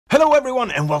Hello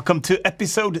everyone and welcome to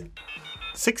episode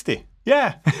 60,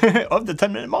 of the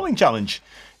 10-minute modeling challenge.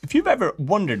 If you've ever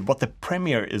wondered what the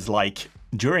premiere is like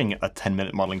during a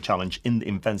 10-minute modeling challenge in the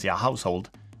Imphenzia household,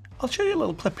 I'll show you a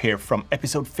little clip here from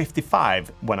episode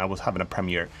 55 when I was having a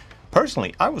premiere.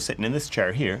 Personally, I was sitting in this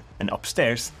chair here, and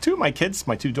upstairs, two of my kids,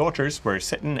 my two daughters, were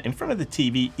sitting in front of the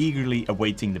TV eagerly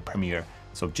awaiting the premiere.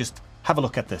 So just have a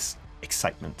look at this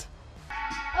excitement. Okay,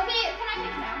 can I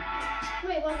pick now?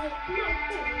 Wait, well, it's my turn.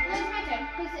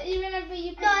 Because you remember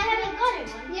you picked... No, I haven't got it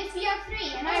one. Yes, you have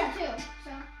three, and I have two.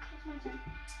 So, it's my turn.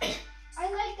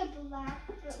 I like the black,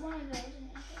 but one of those.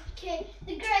 Okay,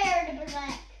 the gray or the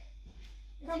black?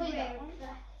 Probably the one.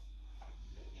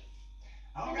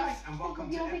 Hello guys, and welcome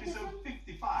to episode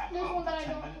 55 of the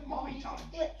 10-minute modeling challenge.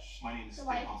 My name is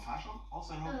Stefan,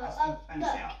 also known as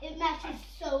Imphenzia. It matches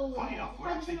so well. Funny enough, we're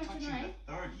actually touching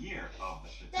the third year of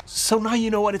the... So now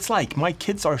you know what it's like. My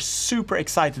kids are super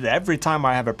excited every time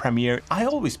I have a premiere. I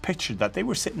always pictured that they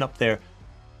were sitting up there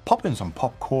popping some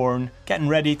popcorn, getting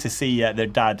ready to see their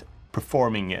dad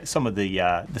performing some of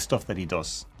the stuff that he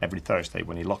does every Thursday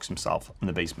when he locks himself in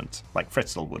the basement, like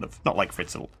Fritzl would have. Not like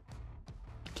Fritzl.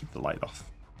 Keep the light off.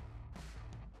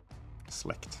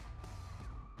 Select.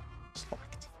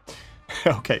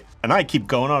 Okay, and I keep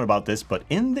going on about this, but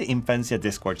in the Imphenzia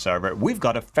Discord server, we've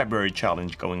got a February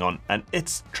challenge going on, and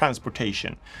it's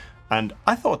transportation. And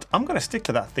I thought I'm going to stick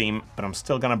to that theme, but I'm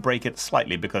still going to break it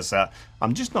slightly because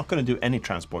I'm just not going to do any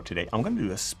transport today. I'm going to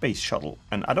do a space shuttle,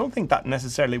 and I don't think that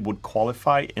necessarily would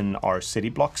qualify in our city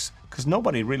blocks because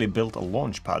nobody really built a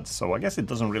launch pad, so I guess it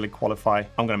doesn't really qualify.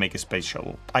 I'm going to make a space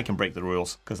shuttle. I can break the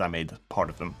rules because I made part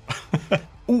of them.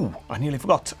 Ooh, I nearly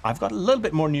forgot. I've got a little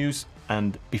bit more news,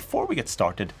 and before we get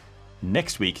started,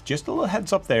 next week, just a little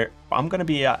heads up there, I'm going to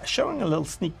be showing a little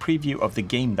sneak preview of the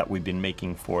game that we've been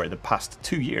making for the past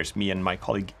 2 years, me and my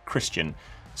colleague Christian.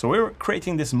 So we're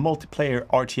creating this multiplayer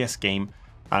RTS game,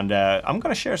 and I'm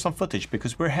going to share some footage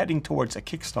because we're heading towards a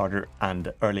Kickstarter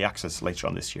and early access later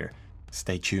on this year.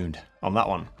 Stay tuned on that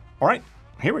one. All right,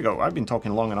 here we go. I've been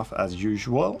talking long enough as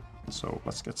usual, so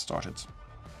let's get started.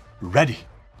 Ready,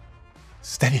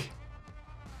 steady.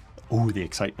 Ooh, the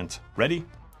excitement. Ready,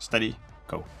 steady,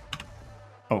 go.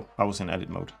 Oh, I was in edit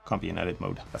mode. Can't be in edit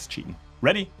mode. That's cheating.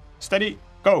 Ready, steady,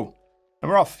 go. And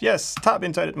we're off. Yes, tab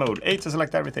into edit mode. A to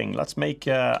select everything. Let's make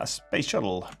a space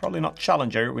shuttle. Probably not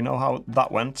Challenger. We know how that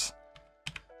went.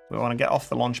 We want to get off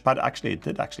the launch pad. Actually, it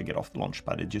did actually get off the launch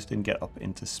pad. It just didn't get up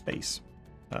into space.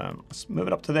 Let's move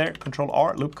it up to there. Control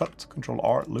R, loop cut. Control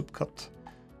R, loop cut.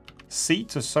 C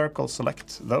to circle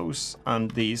select those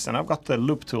and these. And I've got the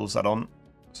loop tool set on.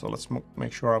 So let's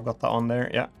make sure I've got that on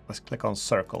there. Yeah, let's click on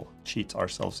circle. Cheat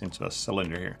ourselves into a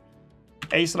cylinder here.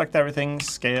 A, select everything.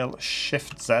 Scale,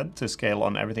 Shift Z to scale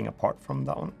on everything apart from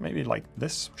that one. Maybe like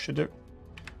this should do.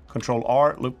 Control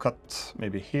R, loop cut,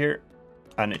 maybe here.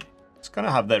 And it's going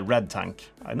to have the red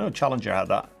tank. I know Challenger had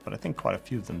that, but I think quite a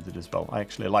few of them did as well. I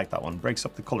actually like that one. Breaks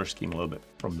up the color scheme a little bit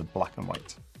from the black and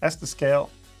white. S to scale.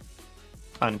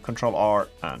 And Control R,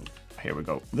 and here we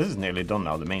go. This is nearly done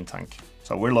now, the main tank.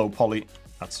 So we're low poly.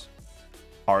 That's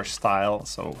our style,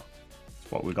 so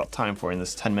that's what we got time for in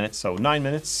this 10 minutes. So 9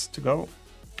 minutes to go.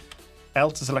 L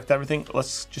to select everything.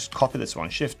 Let's just copy this one.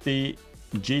 Shift D,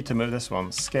 G to move this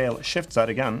one. Scale, Shift Z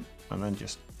again, and then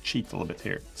just cheat a little bit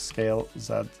here. Scale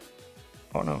Z.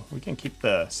 Oh no, we can keep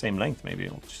the same length maybe.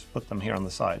 We'll just put them here on the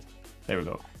side. There we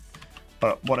go.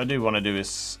 But what I do want to do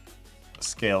is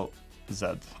scale Z.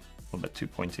 A little bit too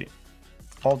pointy.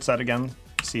 Alt Z again.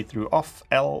 See through off.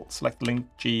 L, select link,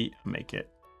 G, make it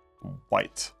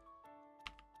white.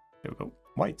 There we go,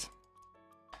 white.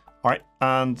 All right,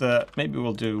 and maybe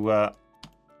we'll do,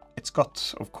 it's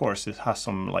got, of course, it has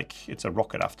some, like, it's a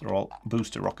rocket after all,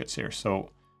 booster rockets here. So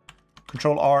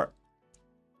Control R,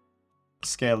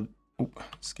 scale,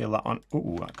 scale that on.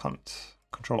 Ooh, I can't.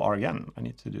 Control R again. I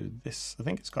need to do this. I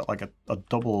think it's got like a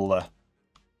double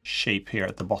shape here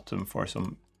at the bottom for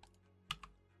some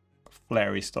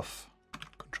flary stuff.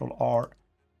 Control R,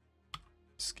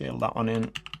 scale that one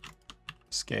in,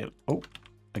 scale, oh,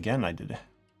 again I did it.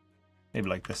 Maybe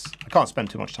like this. I can't spend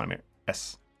too much time here.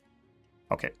 S.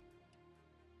 Okay.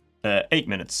 8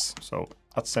 minutes, so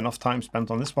that's enough time spent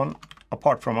on this one.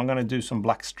 Apart from, I'm going to do some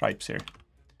black stripes here.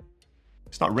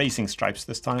 It's not racing stripes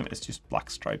this time, it's just black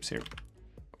stripes here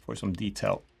for some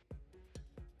detail.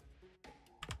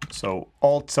 So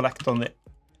Alt select on the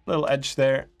little edge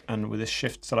there, and with this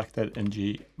Shift selected and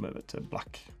G, move it to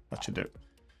black. That should do.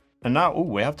 And now, oh,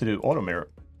 we have to do auto mirror.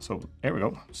 So here we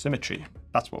go, symmetry.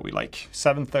 That's what we like.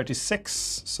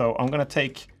 736. So I'm gonna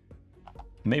take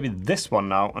maybe this one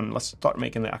now, and let's start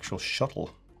making the actual shuttle.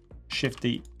 Shift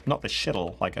D, not the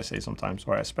shittle, like I say sometimes,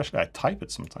 or especially I type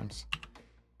it sometimes.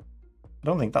 I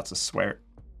don't think that's a swear.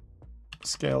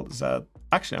 Scale Z.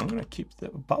 Actually, I'm going to keep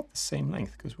about the same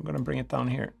length because we're going to bring it down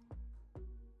here.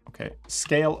 Okay,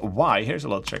 scale Y. Here's a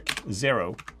little trick.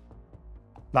 0.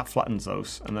 That flattens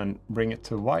those, and then bring it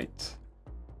to white.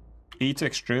 E to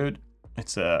extrude.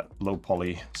 It's a low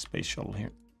poly space shuttle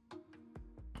here.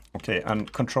 Okay,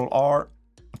 and Control R.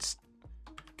 Let's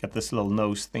get this little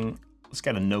nose thing. Let's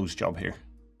get a nose job here.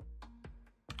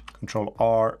 Control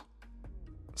R,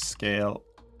 scale,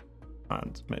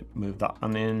 and move that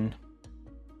one in.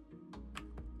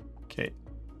 Okay.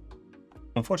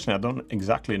 Unfortunately, I don't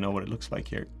exactly know what it looks like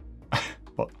here,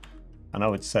 but I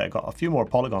know it's got a few more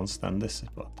polygons than this,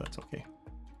 but that's okay.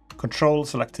 Control,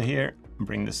 select to here, and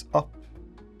bring this up.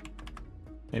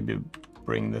 Maybe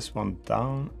bring this one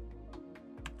down,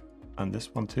 and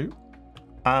this one too.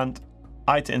 And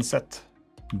I to inset,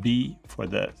 B for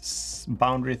the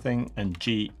boundary thing, and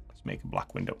G to make a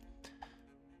black window.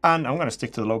 And I'm going to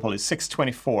stick to the low poly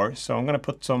 624. So I'm going to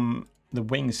put the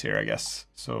wings here, I guess.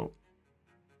 So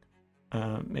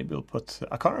maybe we'll put,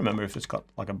 I can't remember if it's got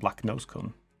like a black nose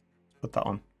cone. Put that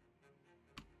on.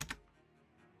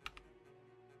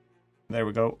 There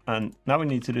we go. And now we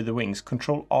need to do the wings.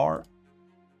 Control R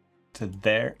to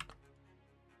there.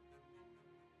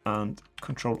 And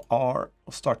Control R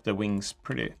will start the wings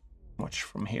pretty much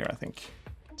from here, I think.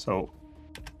 So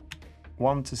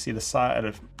 1 to see the side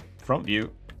of front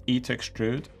view, E to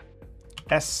extrude,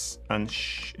 S and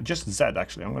just Z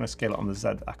actually. I'm going to scale it on the Z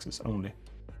axis only.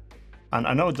 And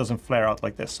I know it doesn't flare out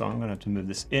like this, so I'm going to have to move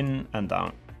this in and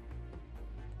down.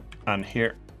 And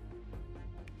here,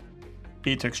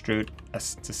 E to extrude,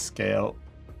 S to scale,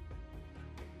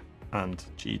 and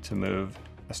G to move,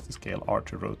 S to scale, R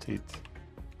to rotate.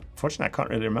 Unfortunately, I can't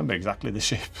really remember exactly the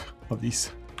shape of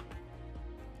these.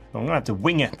 So I'm going to have to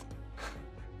wing it.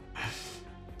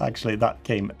 Actually, that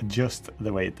came just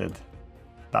the way it did.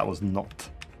 That was not...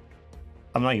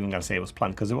 I'm not even going to say it was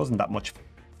planned because it wasn't that much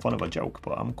fun of a joke,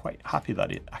 but I'm quite happy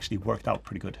that it actually worked out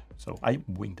pretty good. So I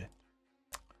winged it.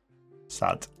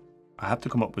 Sad. I have to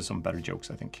come up with some better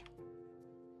jokes, I think.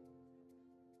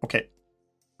 Okay,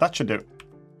 that should do.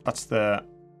 That's the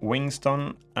wings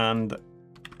done, and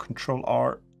Control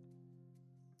R.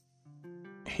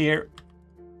 Here,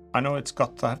 I know it's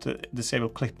got, I have to disable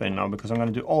clipping now because I'm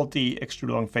going to do Alt D, extrude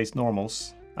along face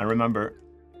normals. And remember,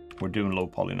 we're doing low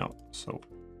poly now. So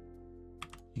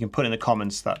you can put in the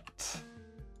comments that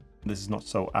this is not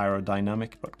so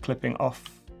aerodynamic, but clipping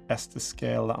off, S to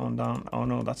scale that one down. Oh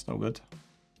no, that's no good.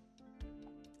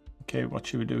 Okay, what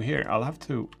should we do here? I'll have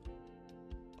to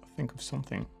think of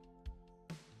something.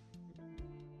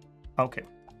 Okay,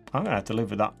 I'm gonna have to live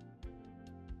with that.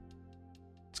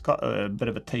 It's got a bit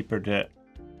of a tapered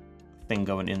thing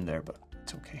going in there, but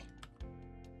it's okay.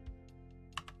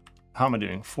 How am I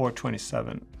doing?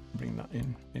 427. Bring that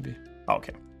in, maybe.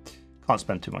 Okay, can't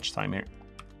spend too much time here.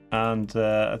 And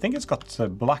I think it's got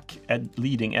black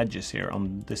leading edges here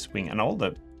on this wing, and all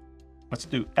the. Let's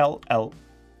do L, L,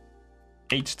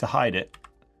 H to hide it.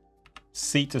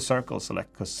 C to circle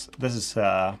select, because this is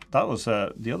that was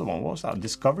the other one. What was that?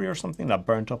 Discovery or something that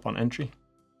burnt up on entry?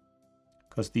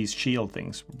 Because these shield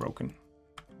things were broken.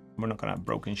 We're not gonna have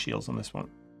broken shields on this one.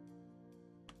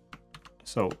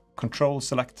 So Control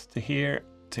select to here,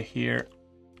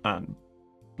 and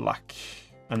black,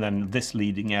 and then this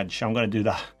leading edge. I'm gonna do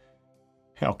that.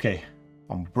 Okay,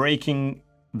 I'm breaking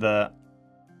the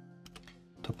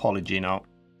topology now,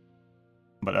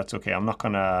 but that's okay. I'm not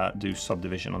gonna do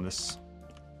subdivision on this,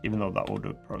 even though that would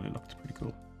have probably looked pretty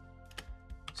cool.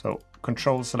 So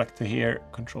Control select to here,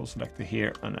 Control select to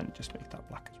here, and then just make that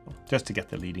black as well, just to get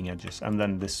the leading edges, and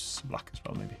then this black as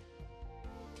well, maybe.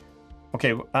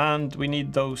 Okay, and we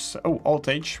need those. Oh, Alt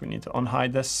H. We need to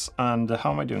unhide this. And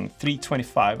how am I doing?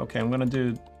 325. Okay, I'm gonna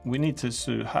do. We need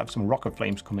to have some rocket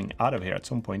flames coming out of here at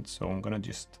some point, so I'm gonna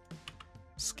just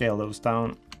scale those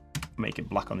down, make it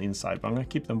black on the inside, but I'm gonna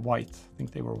keep them white. I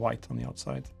think they were white on the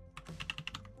outside.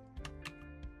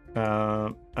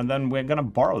 And then we're gonna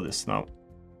borrow this now.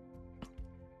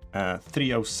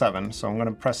 307. So I'm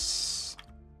gonna press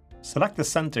select the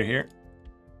center here.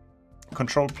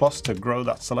 Control plus to grow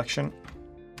that selection.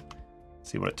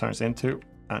 See what it turns into.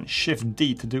 And Shift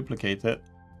D to duplicate it.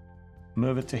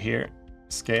 Move it to here.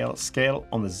 Scale. Scale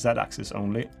on the Z axis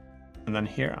only. And then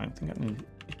here, I think I need to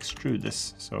extrude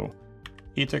this. So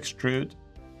E to extrude.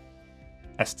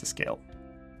 S to scale.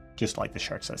 Just like the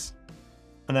shirt says.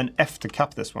 And then F to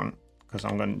cap this one. Because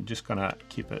I'm just gonna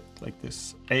keep it like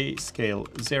this. A scale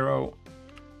 0.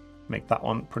 Make that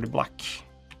one pretty black.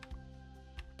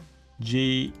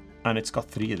 G. And it's got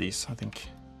 3 of these, I think.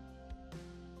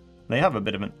 They have a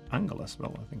bit of an angle as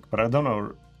well, I think. But I don't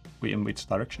know in which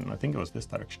direction. I think it was this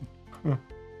direction.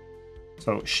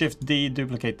 So Shift D,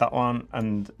 duplicate that one.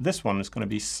 And this one is going to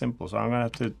be simple. So I'm going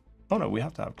to have to... Oh no, we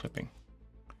have to have clipping.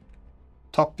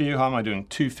 Top view, how am I doing?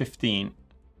 215.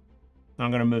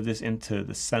 I'm going to move this into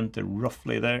the center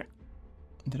roughly there.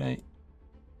 Did I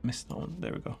miss that one?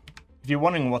 There we go. If you're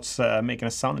wondering what's making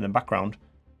a sound in the background,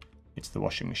 it's the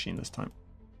washing machine this time.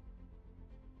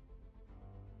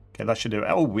 Okay, that should do it.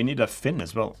 Oh, we need a fin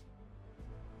as well.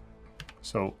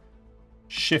 So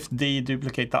Shift D,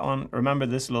 duplicate that one. Remember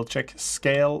this little trick.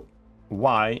 Scale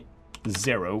Y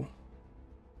 0.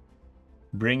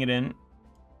 Bring it in.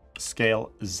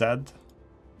 Scale Z.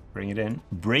 Bring it in.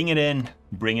 Bring it in.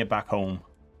 Bring it back home.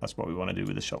 That's what we want to do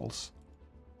with the shuttles.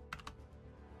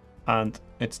 And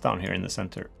it's down here in the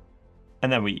center.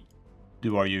 And then we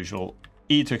do our usual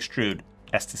E to extrude,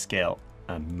 S to scale,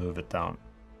 and move it down.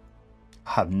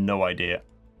 I have no idea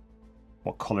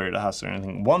what color it has or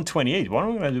anything. 128. What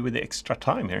am I going to do with the extra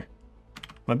time here?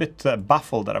 I'm a bit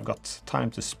baffled that I've got time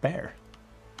to spare.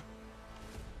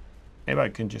 Maybe I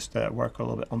can just work a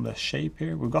little bit on the shape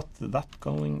here. We've got that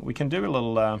going. We can do a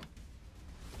little,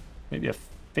 maybe a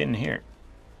fin here.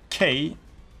 K,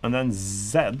 and then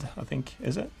Z, I think,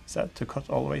 is it? Z to cut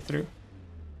all the way through.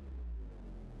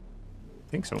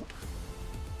 I think so.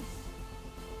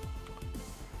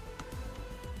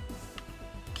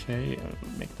 Okay,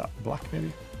 make that black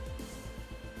maybe.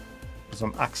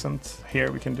 Some accent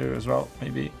here we can do as well,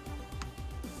 maybe.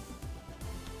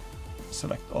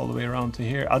 Select all the way around to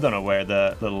here. I don't know where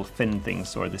the little fin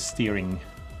things or the steering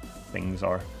things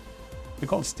are. They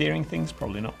called steering things?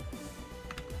 Probably not.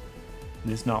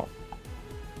 It is now.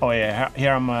 Oh yeah,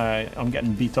 here I'm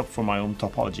getting beat up for my own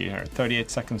topology here.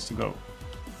 38 seconds to go.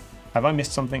 Have I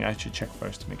missed something? I should check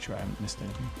first to make sure I haven't missed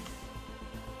anything.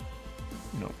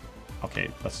 No.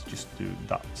 Okay, let's just do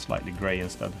that slightly gray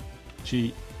instead.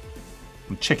 G.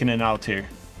 I'm chickening out here.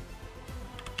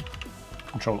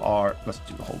 Control R. Let's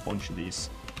do a whole bunch of these.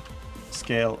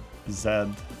 Scale Z.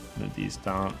 Move these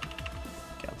down.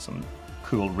 Get some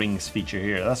cool rings feature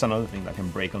here. That's another thing that can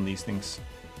break on these things.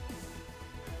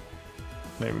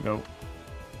 There we go.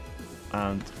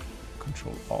 And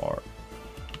Control R.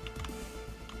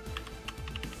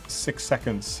 6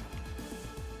 seconds.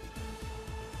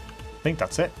 I think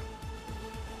that's it.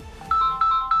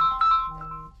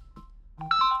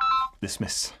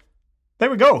 Dismiss. There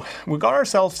we go. We got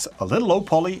ourselves a little low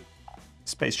poly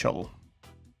space shuttle.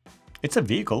 It's a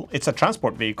vehicle. It's a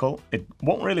transport vehicle. It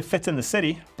won't really fit in the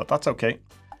city, but that's okay.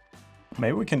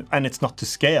 Maybe we can... And it's not to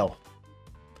scale.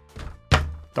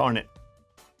 Darn it.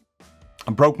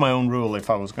 I broke my own rule if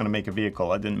I was going to make a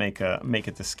vehicle. I didn't make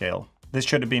it to scale. This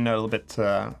should have been a little bit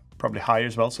probably higher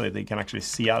as well, so they can actually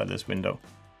see out of this window.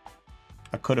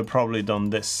 I could have probably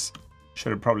done this.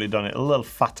 Should have probably done it a little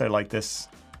fatter like this.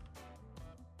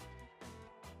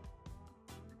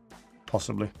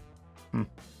 Possibly.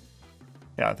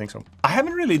 Yeah, I think so. I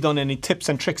haven't really done any tips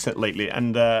and tricks lately,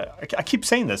 and I keep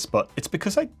saying this, but it's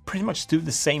because I pretty much do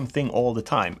the same thing all the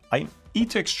time. I E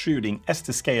to extruding, S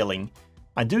to scaling,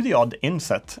 I do the odd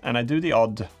inset, and I do the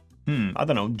odd, I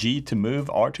don't know, G to move,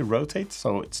 R to rotate,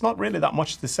 so it's not really that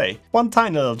much to say. One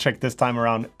tiny little trick this time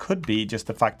around could be just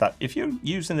the fact that if you're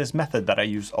using this method that I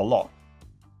use a lot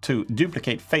to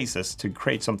duplicate faces to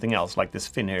create something else, like this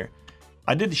fin here,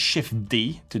 I did Shift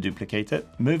D to duplicate it,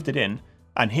 moved it in,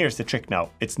 and here's the trick now.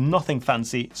 It's nothing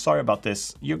fancy, sorry about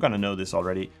this, you're gonna know this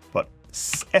already, but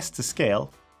S to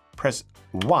scale, press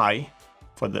Y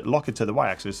for the lock it to the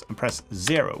Y-axis, and press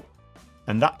 0.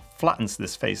 And that flattens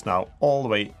this face now all the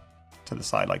way to the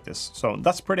side like this. So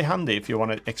that's pretty handy if you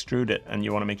want to extrude it and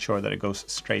you want to make sure that it goes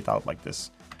straight out like this.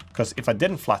 Because if I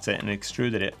didn't flatten it and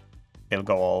extruded it, it'll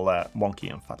go all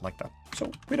wonky and fat like that.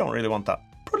 So we don't really want that.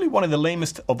 Probably one of the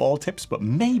lamest of all tips, but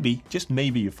maybe, just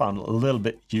maybe, you found a little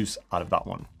bit use out of that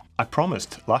one. I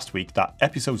promised last week that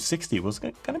episode 60 was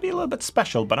going to be a little bit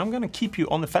special, but I'm going to keep you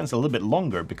on the fence a little bit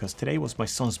longer because today was my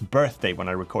son's birthday when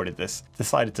I recorded this.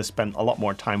 Decided to spend a lot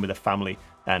more time with the family,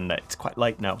 and it's quite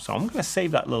late now, so I'm going to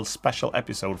save that little special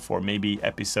episode for maybe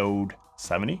episode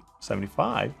 70,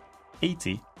 75,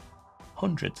 80,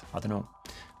 100, I don't know.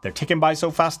 They're ticking by so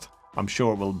fast. I'm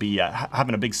sure we'll be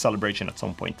having a big celebration at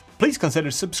some point. Please consider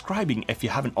subscribing if you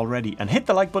haven't already, and hit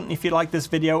the like button if you like this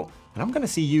video, and I'm gonna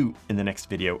see you in the next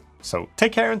video. So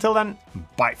take care until then,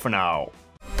 bye for now.